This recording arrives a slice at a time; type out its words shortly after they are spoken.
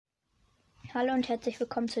Hallo und herzlich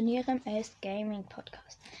willkommen zu Nirem Ace Gaming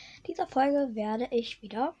Podcast. In dieser Folge werde ich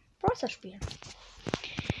wieder Brawlstars spielen.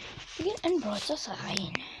 Wir gehen in Brawlstars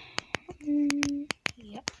rein.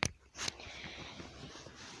 Ja.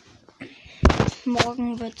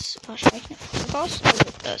 Morgen wird es wahrscheinlich eine Folge raus. Also,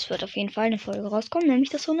 es wird auf jeden Fall eine Folge rauskommen, nämlich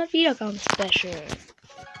das 100 Wiedergaben Special.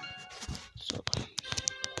 So.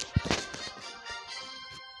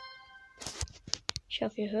 Ich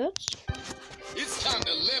hoffe, ihr hört's.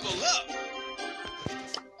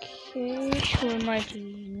 Okay, ich hole mal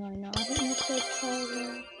die neue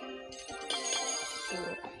Nachrichtenanzeige. So.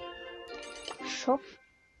 Shop.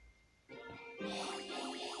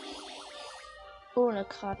 Ohne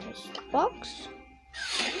gratis Box.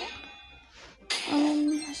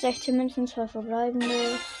 16 Münzen, 2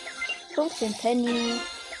 verbleibende. 15 Penny.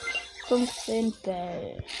 15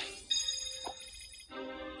 Bell.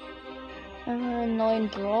 9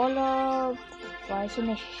 Brawler. Weiß ich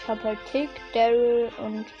nicht. Ich habe halt Tick, Daryl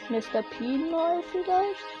und Mr. P neu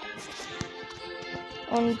vielleicht.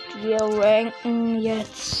 Und wir ranken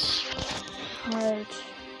jetzt halt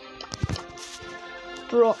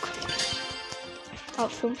Brock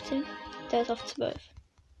auf 15. Der ist auf 12.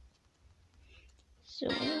 So.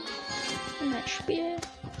 Ein Spiel.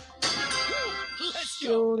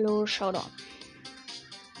 Solo Showdown.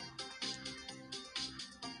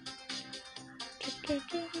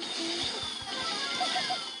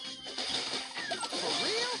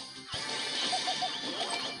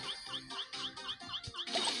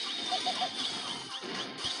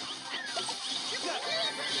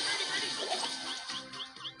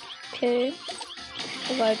 Okay.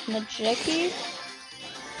 Soweit mit Jackie.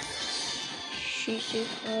 Schieße ich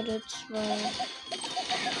gerade 2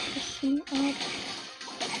 Schüssen ab.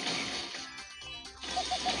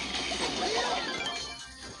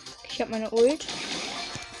 Ich habe meine Ult.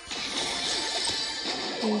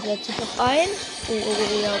 Die setze ich auf ein. Oh,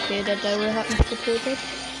 ja, okay, der Daryl hat mich getötet.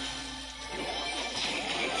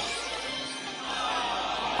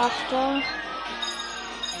 8er.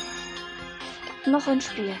 Noch ein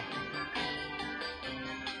Spiel.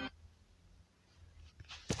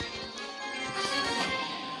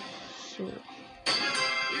 So.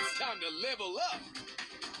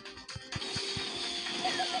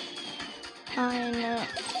 Eine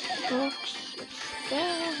Box ist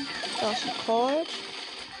da ist ein Colt.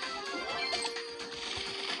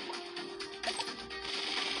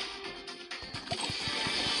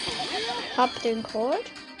 Hab den Colt.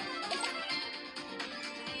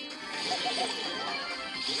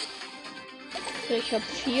 Ich habe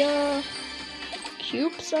 4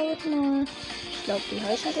 Cubes, sag ich mal. Ich glaube, die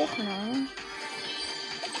heißen so, keine Ahnung.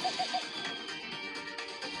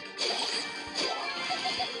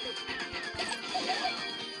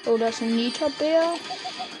 Oh, das ist ein Nita-Bär.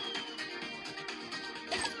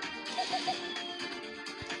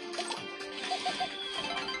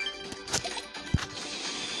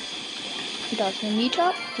 Da ist eine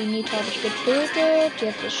Nita. Die Nita habe ich getötet.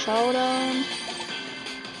 Jetzt ist Showdown.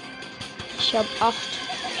 Ich habe 8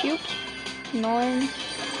 Cubes. 9.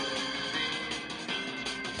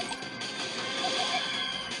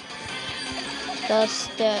 Das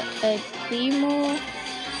ist der El Primo.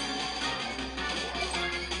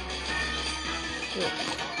 So.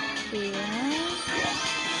 Ja.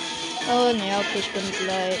 Oh ne, okay, ich bin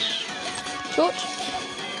gleich tot.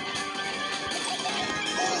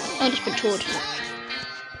 Und ich bin tot.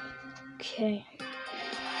 Okay.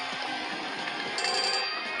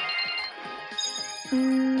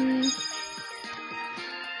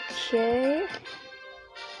 Okay.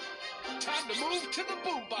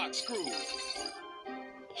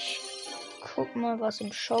 Ich guck mal, was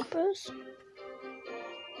im Shop ist.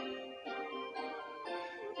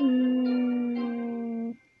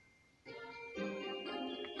 Kann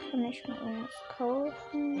ich mir irgendwas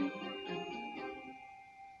kaufen?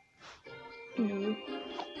 Nö.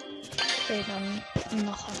 Okay, dann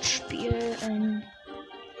noch ein Spiel in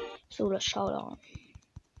Solo Showdown.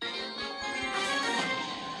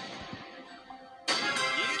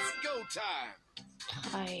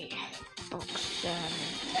 Drei Boxen.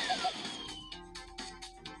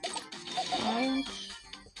 1.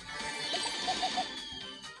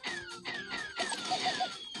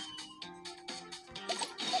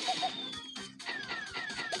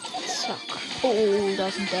 Zack. Oh, da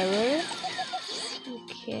ist ein Daryl.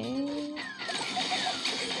 Okay.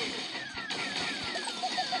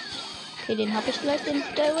 Okay, den habe ich gleich, den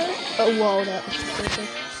Daryl. Oh wow, der hat mich getötet.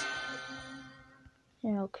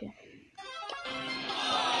 Ja, okay.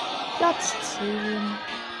 Platz 10.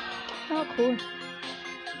 Ah, cool.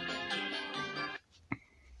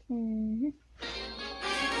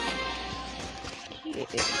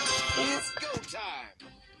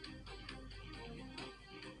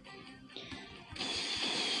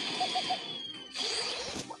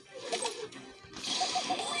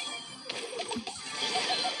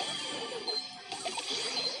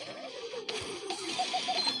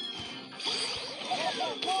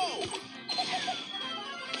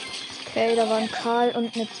 Okay, da waren Karl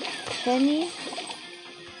und eine Penny.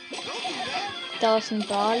 Da ist ein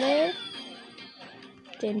Barley.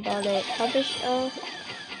 Den Barley habe ich auch.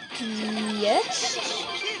 Jetzt.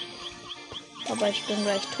 Aber ich bin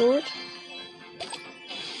gleich tot.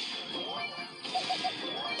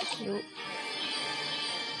 So.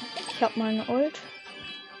 Ich habe meine Ult.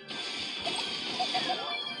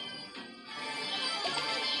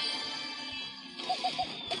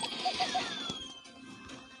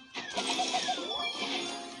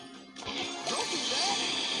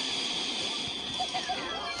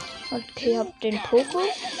 Okay, hab den Poco.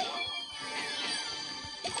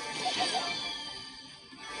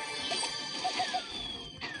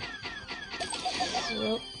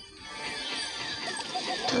 So.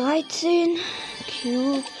 13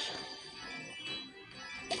 Cubes.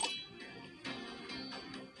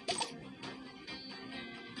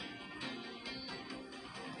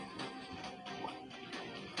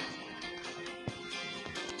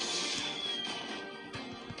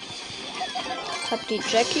 Hab die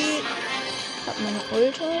Jackie. Hab meine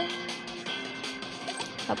Ulti.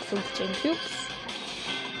 Hab 15 Cubes.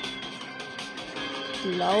 Ich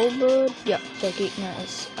glaube, ja, der Gegner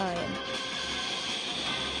ist ein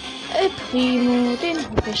El Primo. Den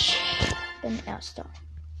hab ich. Bin erster.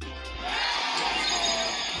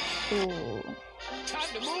 So.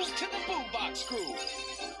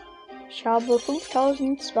 Ich habe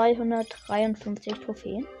 5253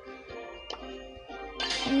 Trophäen.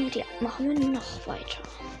 Und ja, machen wir noch weiter.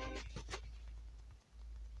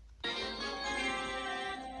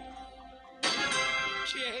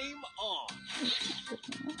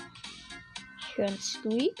 Ich höre einen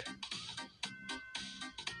Squeak.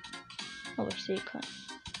 Aber ich sehe keinen.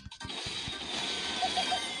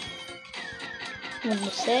 Und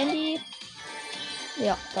eine Sandy.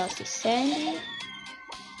 Ja, da ist die Sandy.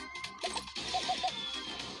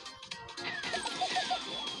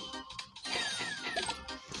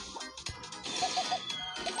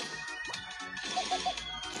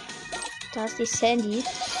 Da ist die Sandy.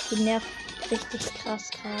 Die nervt richtig krass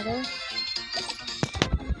gerade.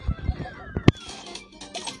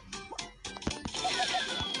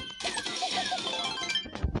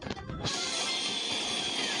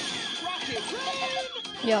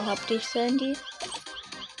 Ja, hab dich, Sandy.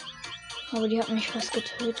 Aber die hat mich fast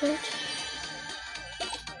getötet.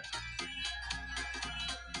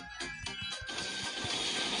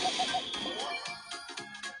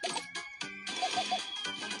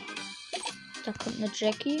 Da kommt eine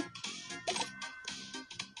Jackie.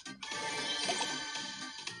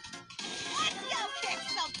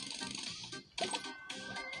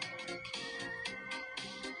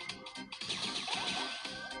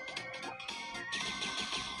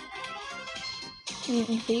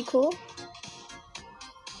 Ein Rico.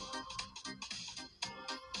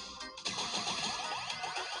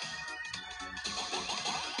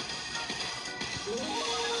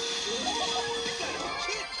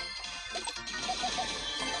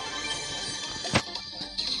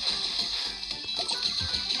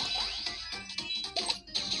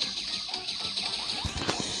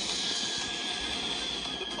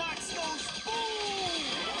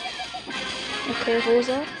 Okay,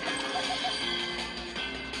 Rosa.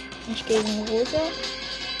 Ich gegen Rosa.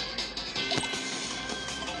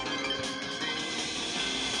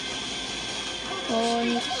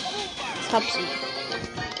 Und hab sie.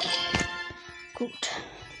 Gut.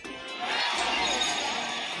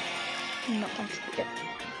 Noch ein Spiel.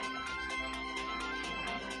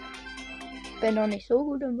 Bin noch nicht so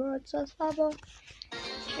gut im Brawlstars, aber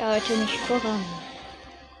ich arbeite nicht voran.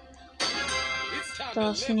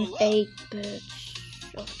 Das sind 8-Bits.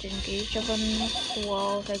 Auf den gehe ich aber nicht.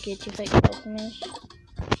 Wow, der geht direkt auf mich.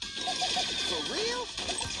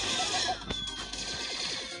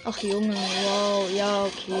 Ach Junge, wow, ja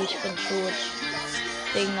okay, ich bin tot.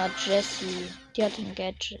 Wegen einer Jessie. Die hat ein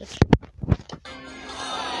Gadget.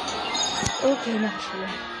 Okay, noch viel.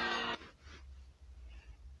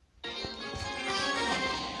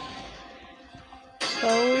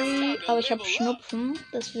 Sorry, aber ich habe Schnupfen,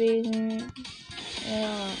 deswegen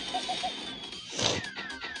ja.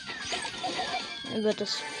 Wird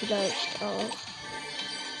es vielleicht auch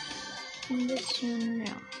ein bisschen,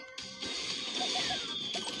 ja.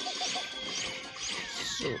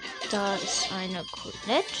 So, da ist eine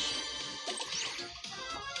Colette.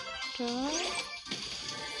 Da.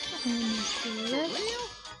 Ich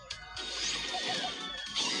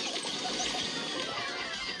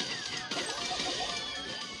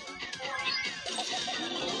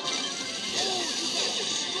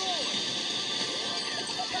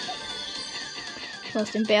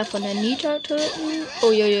muss den Bär von der Nita töten.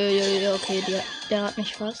 Oh, ja, okay, der hat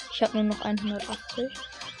mich fast. Ich habe nur noch 180.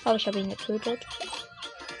 Aber ich habe ihn getötet.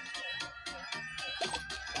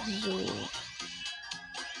 So.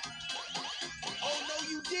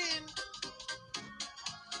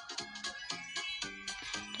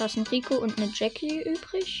 Da ist ein Rico und eine Jackie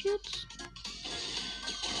übrig jetzt.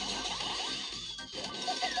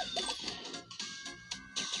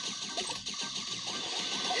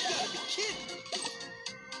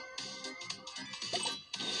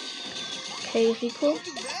 Okay, Rico.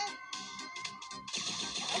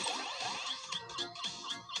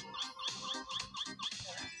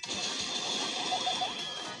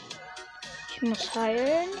 Ich muss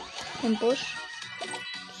heilen. Im Busch.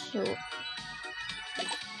 So.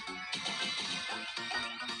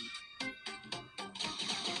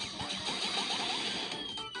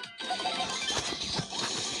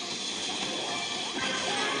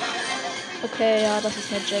 Okay, ja, das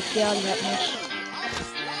ist eine Jack. Ja, die hat mich.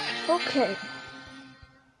 Okay.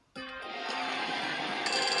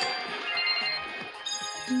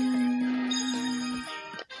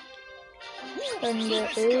 Können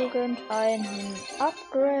wir irgendeinen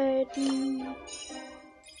upgraden?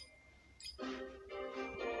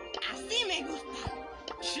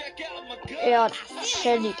 Ja,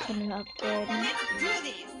 Shelly können wir upgraden.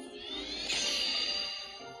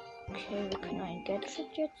 Okay, wir können ein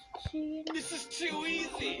Gadget jetzt ziehen.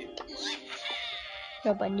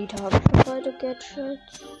 Ja, bei Nita habe ich schon beide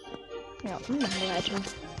Gadgets. Ja, machen wir weiter.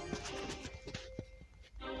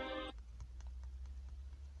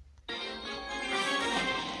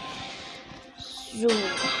 So.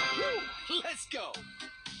 Let's go.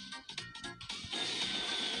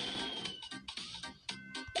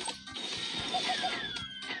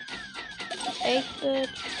 Exit.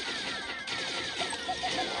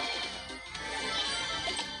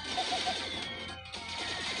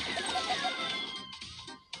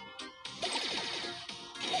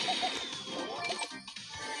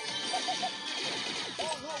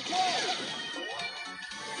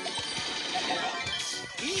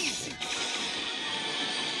 Easy.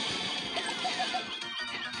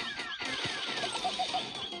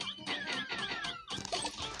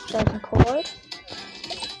 Da ist ein Cold.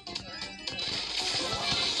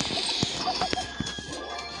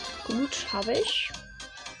 Gut, habe ich.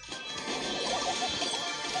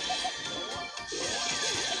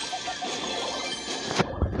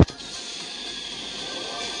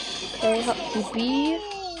 Okay, hab die B.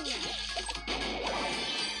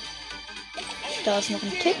 Da ist noch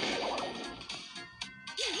ein Tick.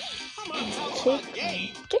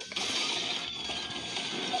 Tick.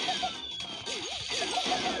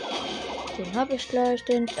 Den habe ich gleich.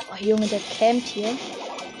 Oh, Junge, der campt hier.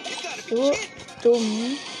 So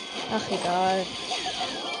dumm. Ach, egal.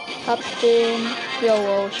 Hab den. Jo,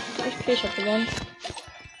 wow, ich hab gewonnen.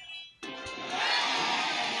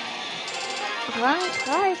 Rang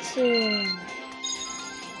 13.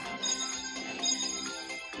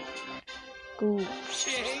 Gut.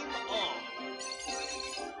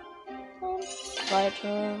 Und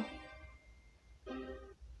weiter.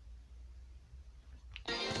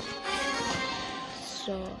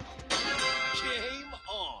 So. Game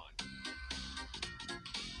on.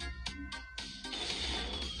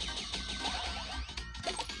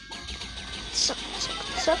 Zack, zack,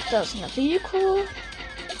 zack. Da ist ein Rico.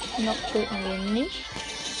 Noch töten wir nicht.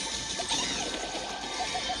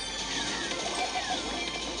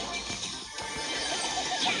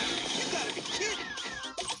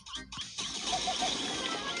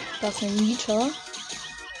 Das ist ein Nita.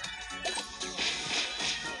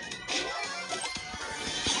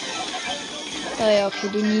 Ah ja, okay,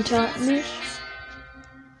 die Nita hat mich.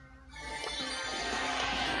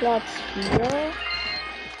 Platz 4.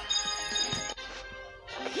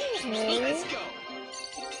 Okay.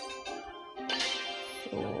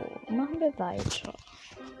 So, machen wir weiter.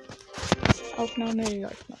 Aufnahme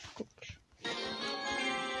läuft noch gut.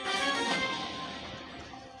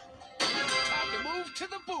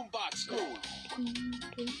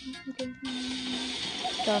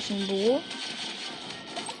 Da ist ein Bo.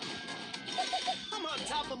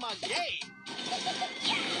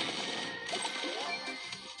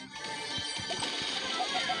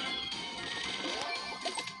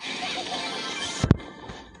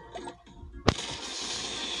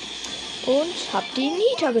 Und hab die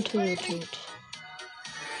Nita getötet.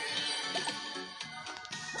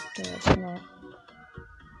 Da ist noch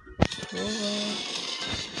Torwart.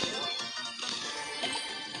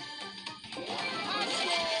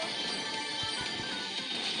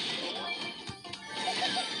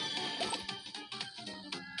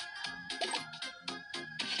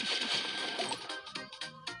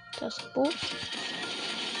 Das Buch.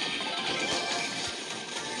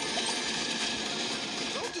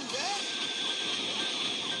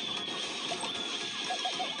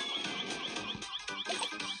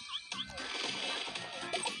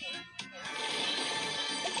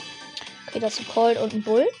 Okay, das ist ein Colt und ein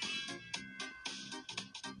Bull.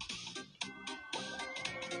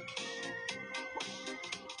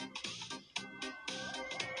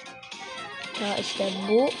 Da ist der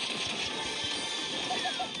Bo.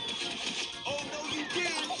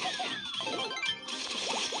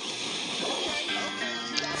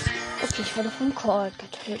 Okay, ich wurde vom Colt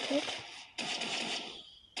getötet.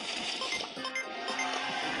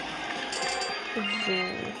 So.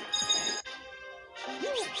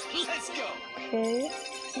 Okay.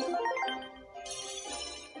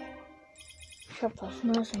 Ich hab was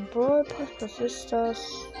Neues im Brawl Pass. Was ist das?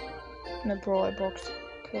 Eine Brawl Box.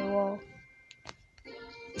 Okay, wow.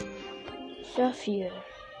 Sehr viel.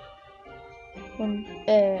 Und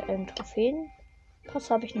in Trophäen Pass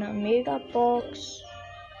habe ich eine Mega Box,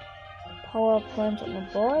 PowerPoint und eine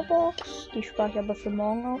Brawl Box. Die spare ich aber für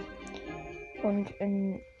morgen auf. Und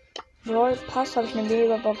in Brawl Pass habe ich eine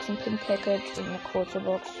Mega Box, ein Pin Package und eine kurze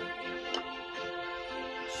Box.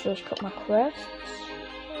 So, ich guck mal Quests.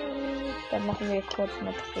 Dann machen wir kurz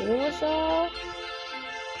mit Rosa.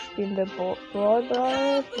 Spielen wir Brawl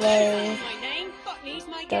Ball, weil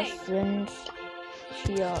das sind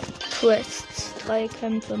hier Quests. 3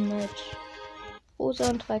 Kämpfe mit Rosa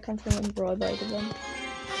und 3 Kämpfe mit Brawl Ball gewonnen.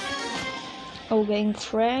 Oh, gegen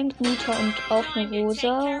Frank, Nita und auch mit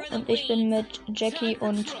Rosa. Und ich bin mit Jackie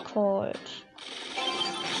und Colt.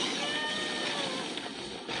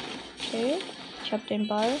 Okay, ich habe den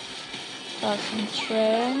Ball. Da ist ein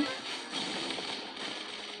Frank.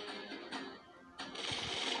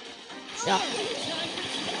 Ja.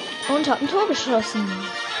 Und hat ein Tor geschossen.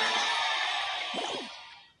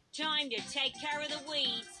 Time to take care of the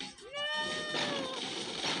weeds.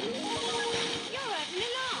 You're having a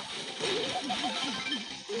laugh.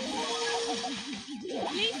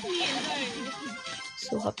 Leave me alone.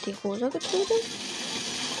 So, habt ihr Rosa getötet?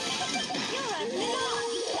 You're having a laugh.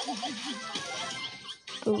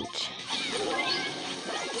 Gut.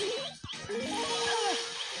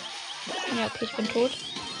 Ja, okay, ich bin tot.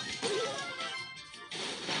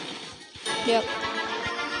 Ja.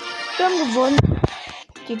 Wir haben gewonnen.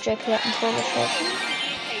 Die Jackie hat ein Tor geschossen.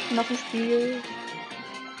 Noch ein Spiel.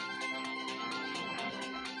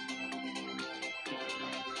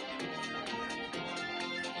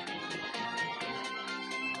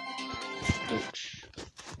 Gut.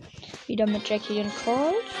 Wieder mit Jackie und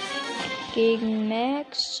Colt. Gegen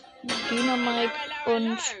Max, Dynamite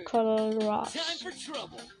und Colruyt. Time for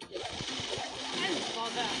trouble. And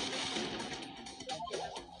bother.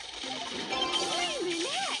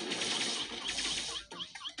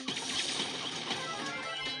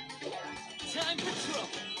 Time for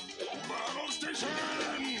trouble. Brawlstars!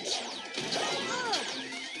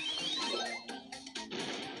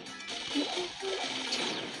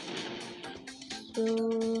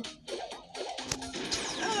 So.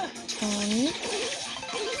 Und.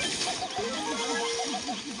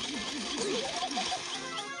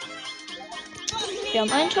 Wir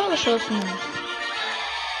haben ein Tor geschossen.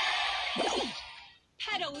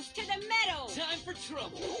 Pedals to the metal. Time for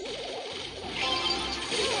trouble.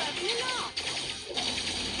 You're having a laugh.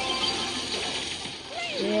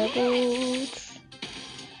 Sehr gut.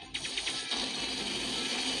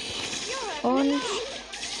 Und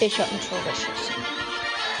ich habe ein Tor geschossen.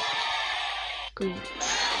 Gut.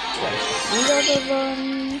 Ich habe wieder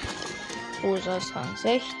gewonnen. Rosa ist Rang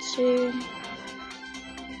 16.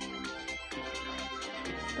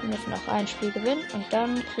 Wir müssen noch ein Spiel gewinnen und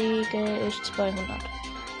dann kriege ich 200.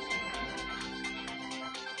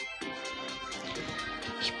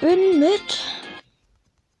 Ich bin mit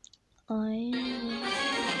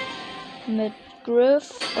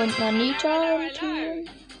Griff und Manita im Team.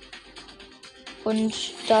 Und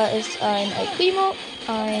da ist ein El Primo,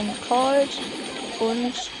 ein Colt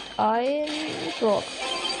und ein Brock.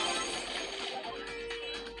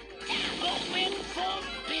 Open for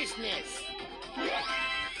business.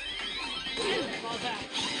 Bother.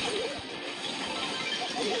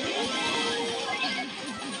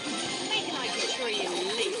 Make like a tree and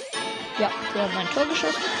leaf. Ja, wir haben ein Tor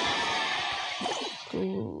geschossen.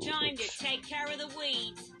 Gut. Time to take care of the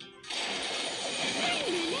weeds.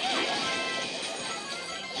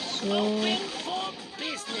 So. Open for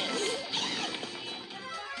business.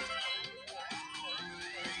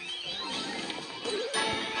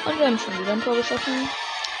 Und wir haben schon wieder ein Tor geschossen.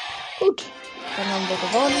 Gut, dann haben wir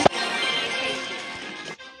gewonnen.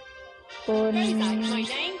 Plays out my Und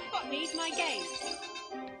name, Botany's my game.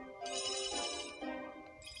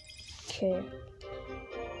 okay.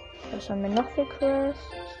 Was haben wir noch für Quests?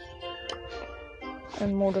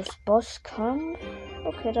 Im Modus Bosskampf.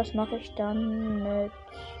 Okay, das mache ich dann mit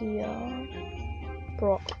hier.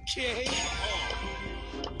 Brock. Okay.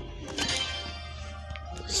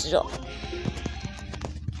 So.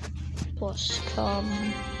 Bosskampf.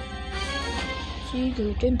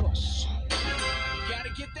 Siege den Boss. Gotta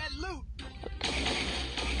get that loot.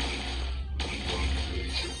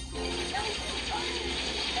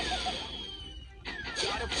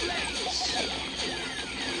 Gotta flex.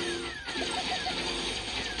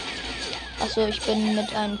 Achso, ich bin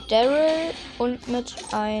mit einem Daryl und mit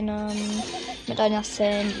einer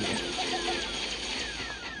Sandy.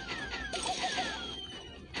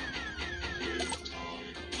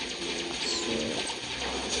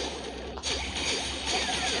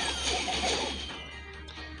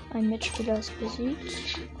 Ein Mitspieler ist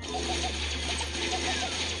besiegt.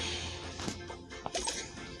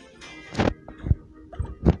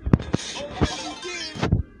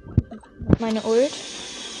 Meine Ult.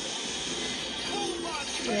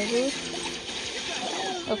 Sehr gut.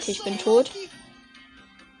 Okay, ich bin tot.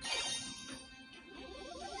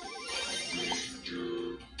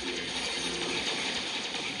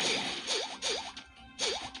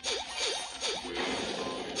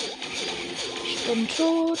 Ich bin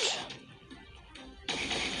tot.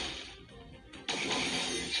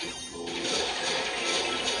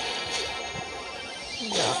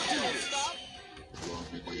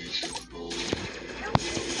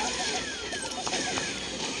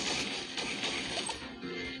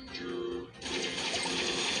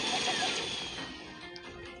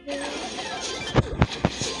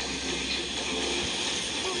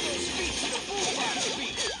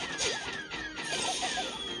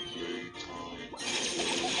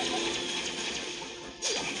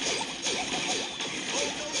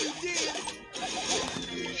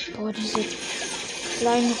 Boah, diese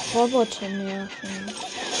kleinen Roboter nerven.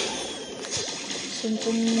 Sind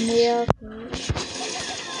so nervig.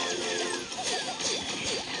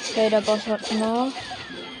 Okay, der Boss hat noch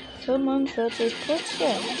 45%.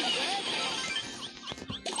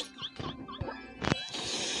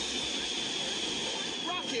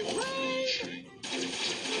 Rocket Rage.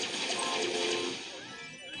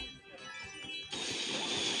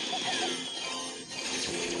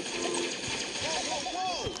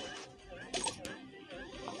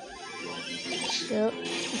 So.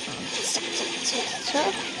 Zack, zack, zack,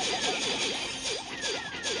 zack.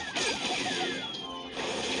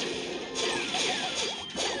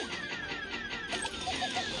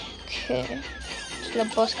 Okay. Ich glaube,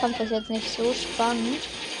 Bosskampf ist jetzt nicht so spannend.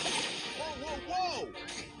 Whoa.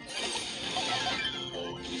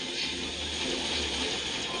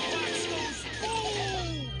 Box goes boom.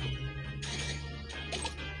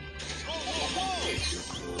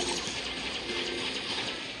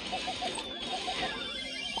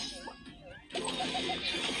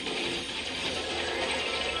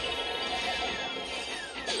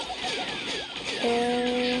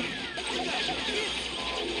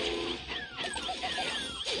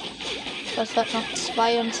 Das hat noch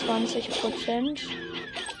 22%.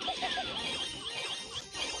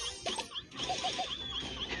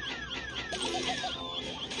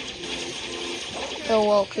 Oh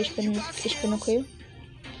wow, okay, ich bin okay.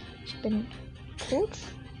 Ich bin tot.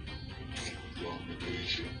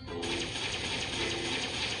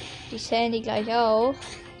 Die Sandy gleich auch.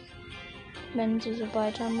 Wenn sie so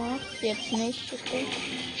weitermacht. Jetzt nicht, okay.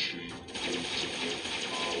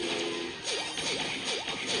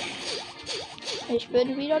 Ich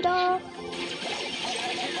bin wieder da.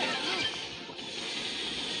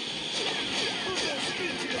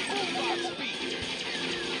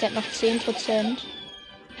 Der hat noch 10%.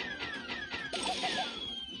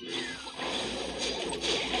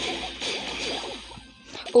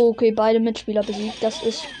 Okay, beide Mitspieler besiegt. Das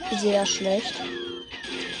ist sehr schlecht.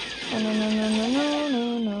 Oh,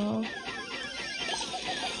 no.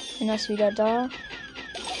 Einer ist wieder da.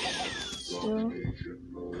 So.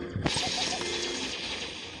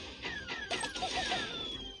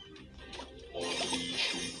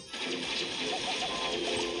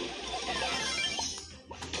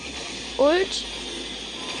 Ult.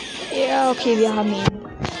 Ja, okay, wir haben ihn.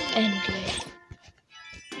 Endlich.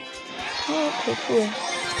 Okay, cool.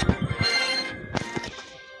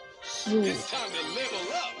 So. It's time to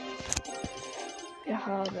level up. Wir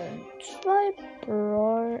haben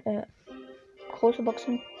 2 große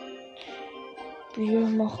Boxen. Wir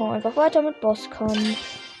machen einfach weiter mit Bosskampf.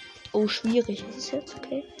 Oh, schwierig ist es jetzt,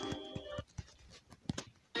 okay.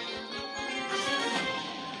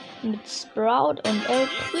 Mit Sprout und El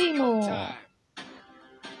Primo.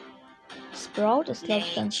 Sprout ist, glaube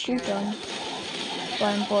ich, ganz gut dann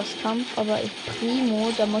beim Bosskampf, aber El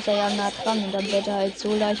Primo, da muss er ja nah dran und dann wird er halt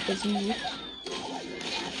so leicht besiegt.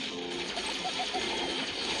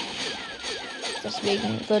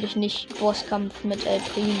 Deswegen würde ich nicht Bosskampf mit El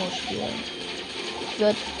Primo spielen. Ich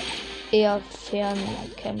würde eher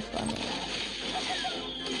Fernkämpfer nehmen.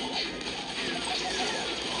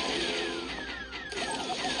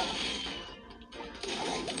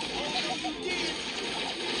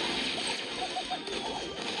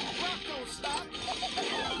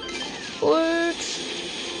 Ult.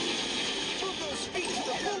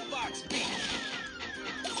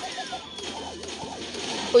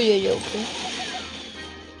 Uiuiui, okay.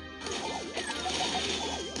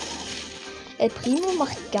 El Primo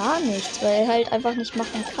macht gar nichts, weil er halt einfach nicht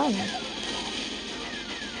machen kann.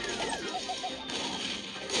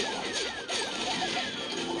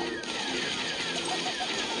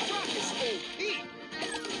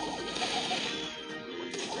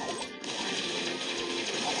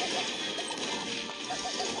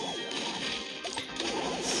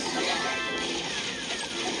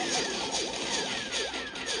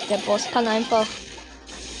 Der Boss kann einfach.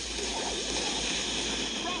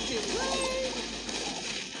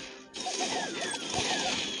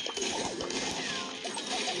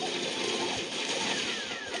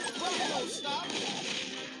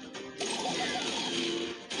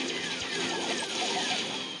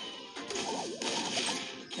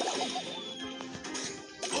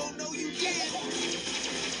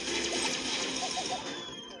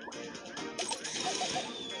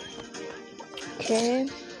 Okay.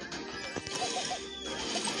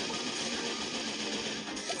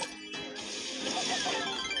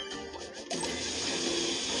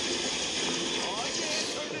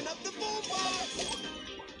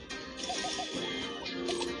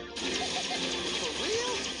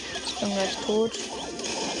 Ich bin gleich tot.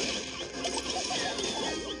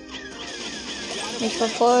 Mich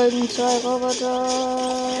verfolgen zwei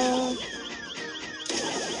Roboter.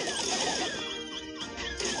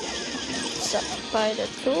 So, beide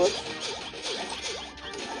tot.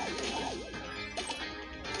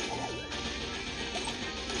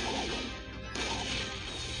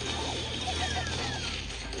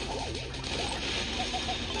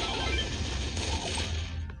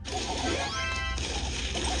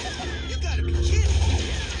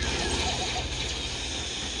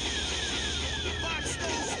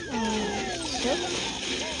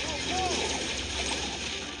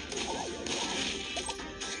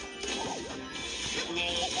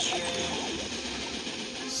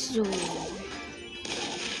 So.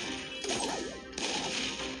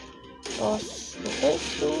 Was, wo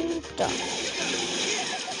bist du? Da.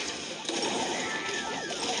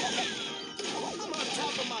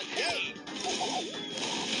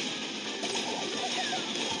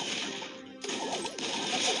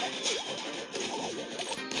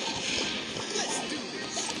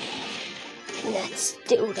 Let's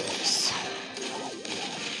do this.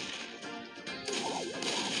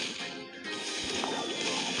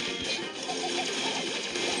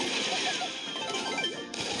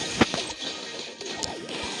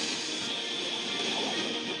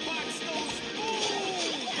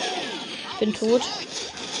 Bin tot.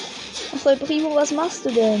 Ach, voll Primo, was machst du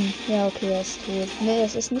denn? Ja, okay, er ist tot. Nee,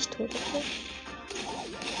 es ist nicht tot, okay.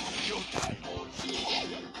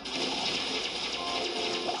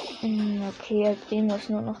 Okay, Primo ist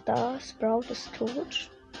nur noch da. Sprout ist tot.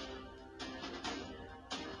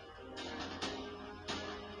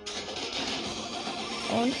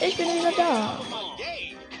 Und ich bin wieder da.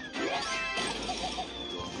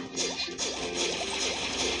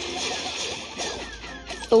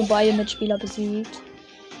 Oh, beide Mitspieler besiegt.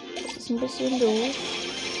 Das ist ein bisschen doof.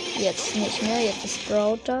 Jetzt nicht mehr, jetzt ist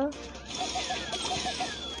Sprout da.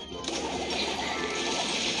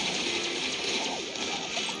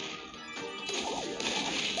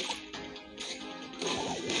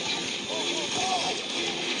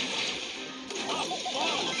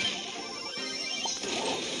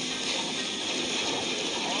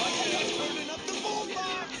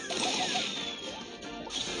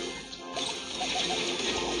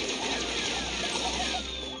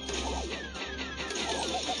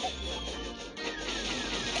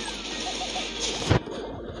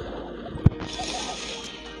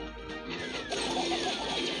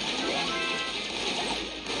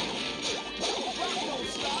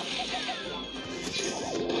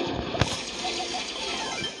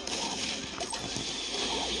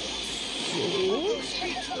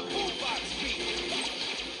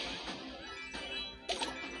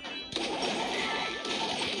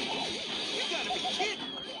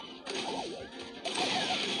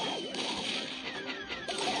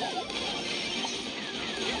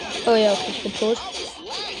 Oh ja, okay, ich bin tot.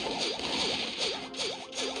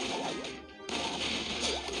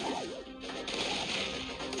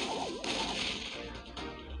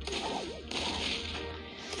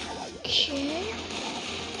 Okay.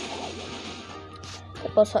 Der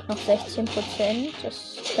Boss hat noch 16%.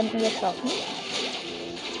 Das könnten wir schaffen.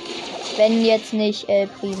 Wenn jetzt nicht El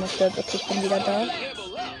Primo stirbt. Okay, ich bin wieder da.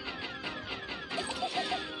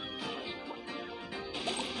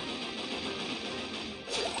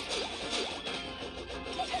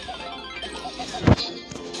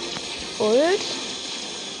 Ult.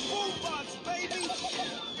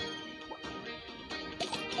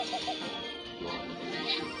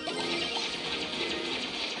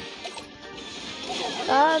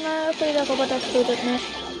 Ah, nein, okay, der Roboter tötet mich.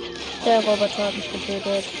 Der Roboter hat mich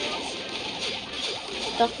getötet.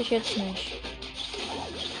 Dachte ich jetzt nicht.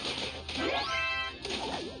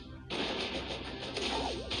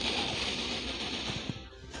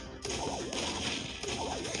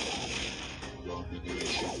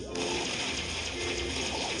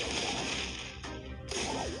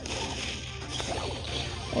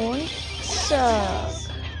 Und zack.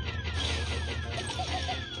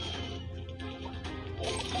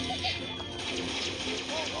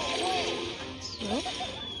 So.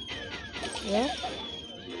 Ja.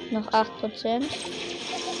 Noch 8%.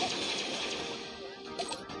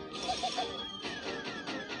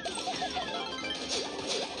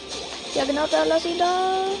 Ja, genau da, lass ihn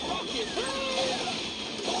da.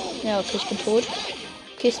 Ja, okay, ich bin tot.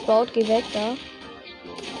 Okay, Sprout, geh weg da.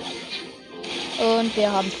 Und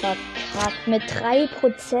wir haben verkackt mit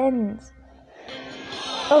 3%.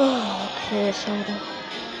 Oh, okay, schade.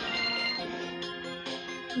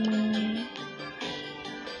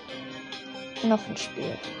 Noch ein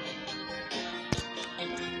Spiel.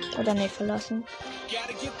 Oder ne, verlassen.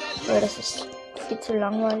 Weil das ist viel zu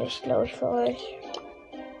langweilig, glaube ich, für euch.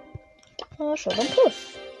 Oh, schon ein Plus.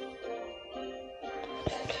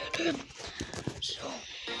 So.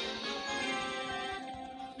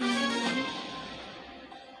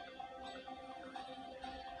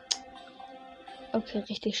 Okay,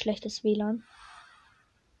 richtig schlechtes WLAN.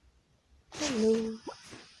 Hallo.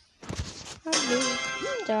 Hallo.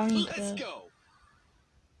 Danke.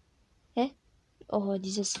 Hä? Oh,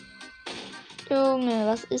 dieses... Junge,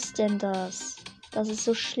 was ist denn das? Das ist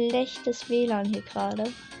so schlechtes WLAN hier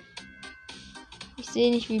gerade. Ich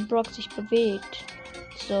sehe nicht, wie Brock sich bewegt.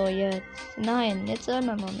 So, jetzt. Nein, jetzt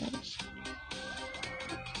immer noch nicht.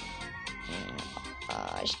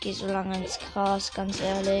 Ich gehe so lange ins Gras, ganz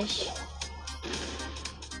ehrlich.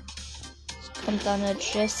 Jetzt kommt da eine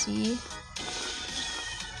Jessie.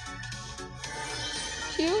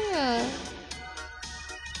 Junge.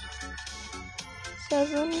 Ist ja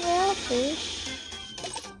so nervig.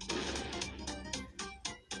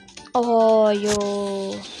 Oh,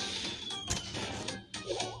 jo.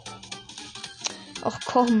 Ach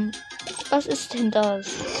komm. Was ist denn das?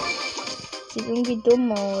 Sieht irgendwie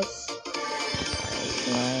dumm aus.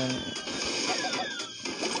 Nein.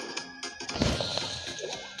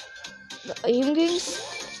 Ihm ging's.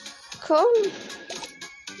 Komm.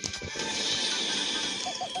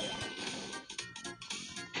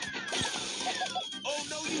 Oh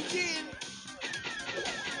no, you didn't.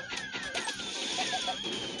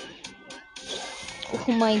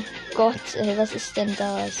 Oh mein Gott, ey, was ist denn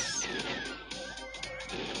das?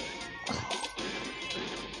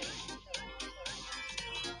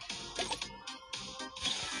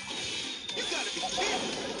 You gotta be kidding.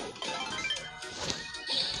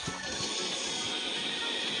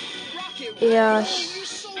 Rocket, Ja, you're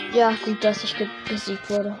so ja, gut, dass ich besiegt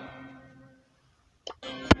wurde.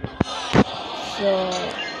 So,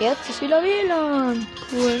 jetzt ist wieder WLAN.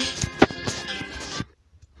 Cool.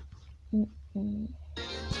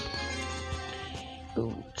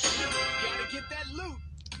 Gut. gotta get that loot.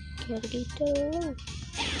 Gotta get the loot.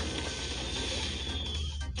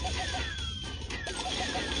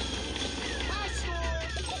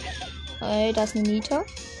 Hey, da ist eine Nita.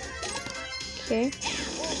 Okay.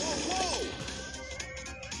 Whoa, whoa,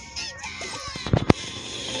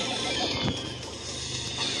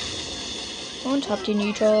 whoa. Und hab die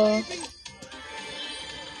Nita.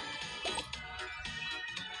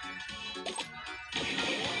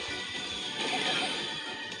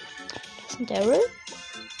 Das ist ein Daryl.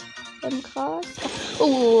 Im Gras.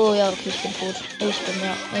 Oh, ja, okay, ich bin tot. Ich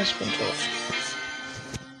bin tot.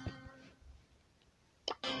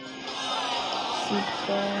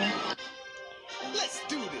 Super. Let's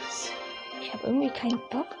do this. Ich habe irgendwie keinen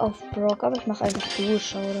Bock auf Brock, aber ich mache einfach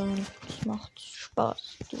Duo-Showdown. Das macht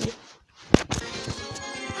Spaß. Let's do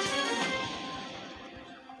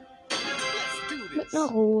Mit this. einer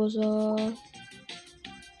Rosa.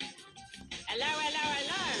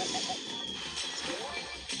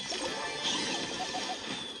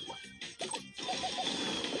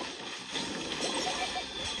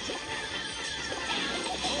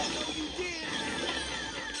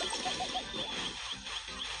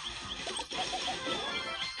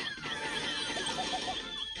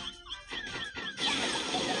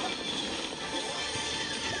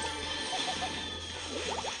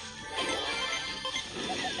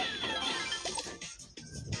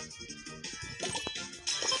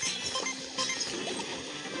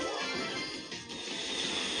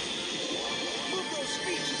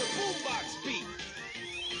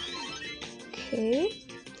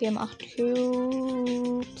 Wir haben 8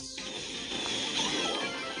 Cubes.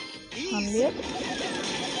 Haben wir.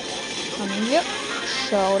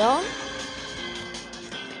 Showdown.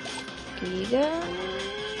 Gegen.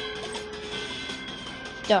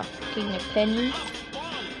 Ja, gegen eine Penny.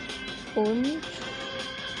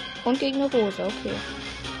 Und gegen eine Rose, okay.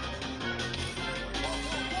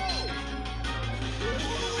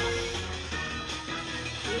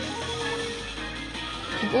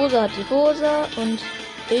 Die Rose hat die Rose und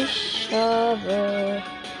ich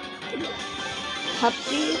hab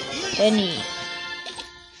die Penny.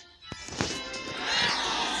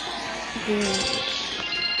 Gut.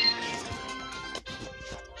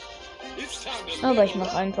 Aber ich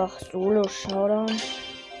mache einfach Solo Showdown.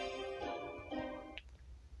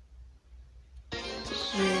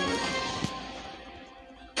 So.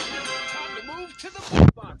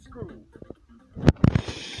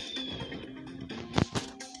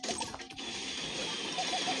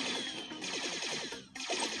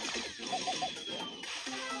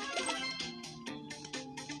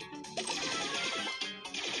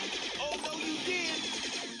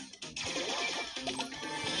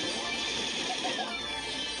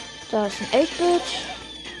 Da ist ein 8-Bit.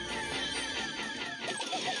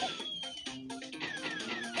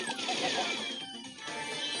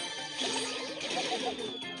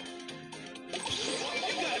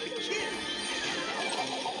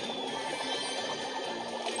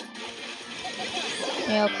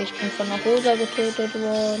 Ja, okay, ich bin von der Rosa getötet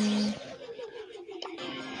worden.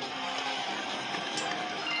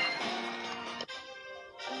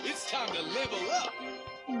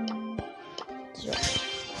 So.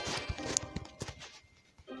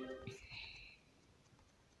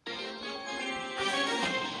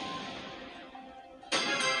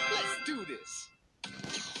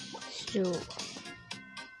 So.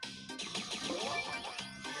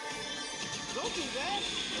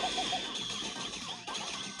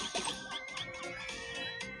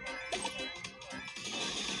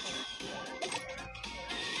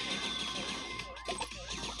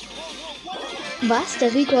 Was?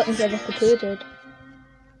 Der Rico hat mich einfach getötet.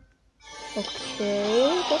 Okay,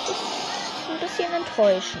 das ist ein bisschen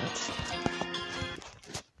enttäuschend.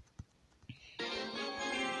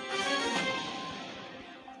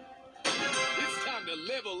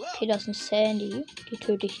 Okay, das ist ein Sandy. Die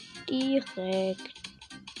töte ich direkt.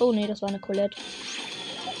 Oh ne, das war eine Colette.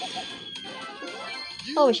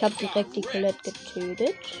 Oh, ich habe direkt die Colette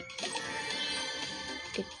getötet.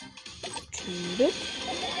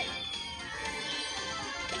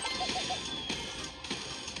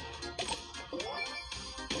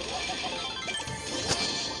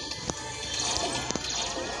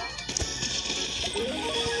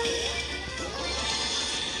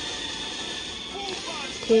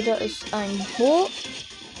 Okay, da ist ein Bo.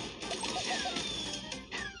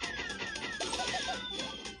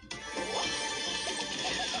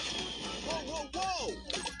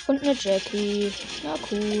 Und eine Jackie. Na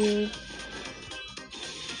cool.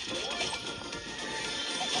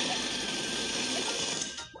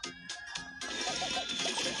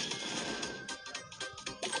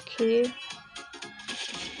 Okay.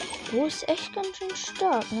 Bo ist echt ganz schön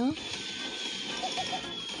stark, ne?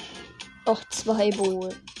 Auch 2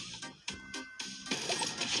 Bo.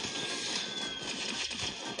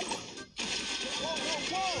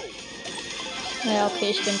 Naja,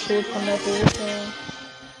 okay, ich bin tot von der Rose.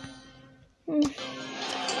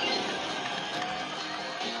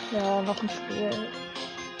 Ja, noch ein Spiel.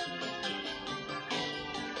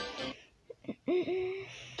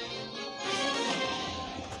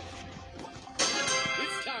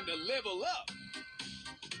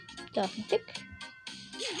 Da ist ein Tick.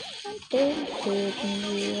 Und den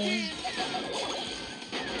töten wir.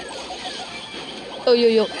 Oh,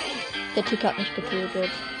 jojo. Der Tick hat mich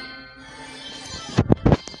getötet.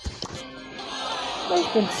 Ich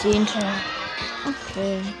bin 10.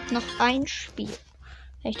 Okay, noch ein Spiel.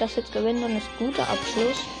 Wenn ich das jetzt gewinne, dann ist guter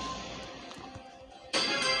Abschluss.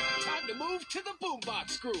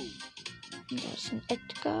 Da ist ein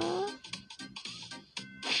Edgar.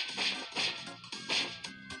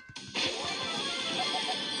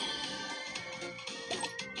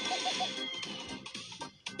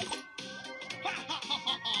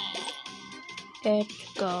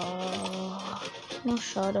 Edgar. Na,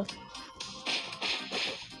 schade.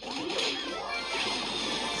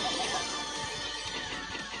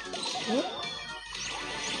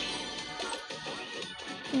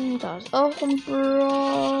 Da ist auch ein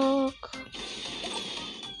Brock.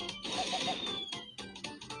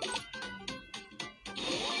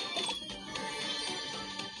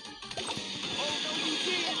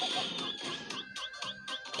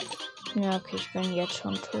 Ja, okay, ich bin jetzt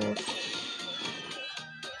schon tot.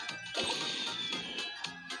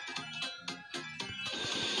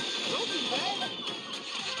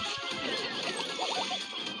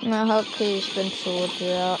 Na, okay, ich bin tot,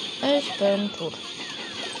 ja. Ich bin tot.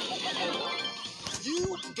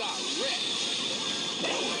 You got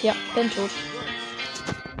wrecked. Ja, bin tot.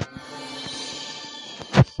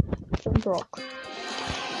 Zum Brock.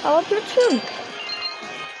 Aber Platz 5.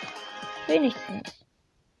 Wenigstens.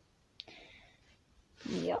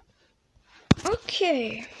 Ja.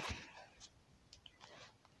 Okay.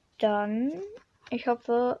 Dann, ich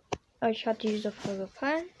hoffe, euch hat diese Folge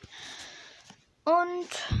gefallen. Und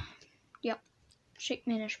ja, schickt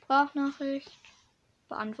mir eine Sprachnachricht,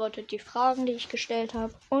 beantwortet die Fragen, die ich gestellt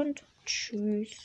habe und tschüss.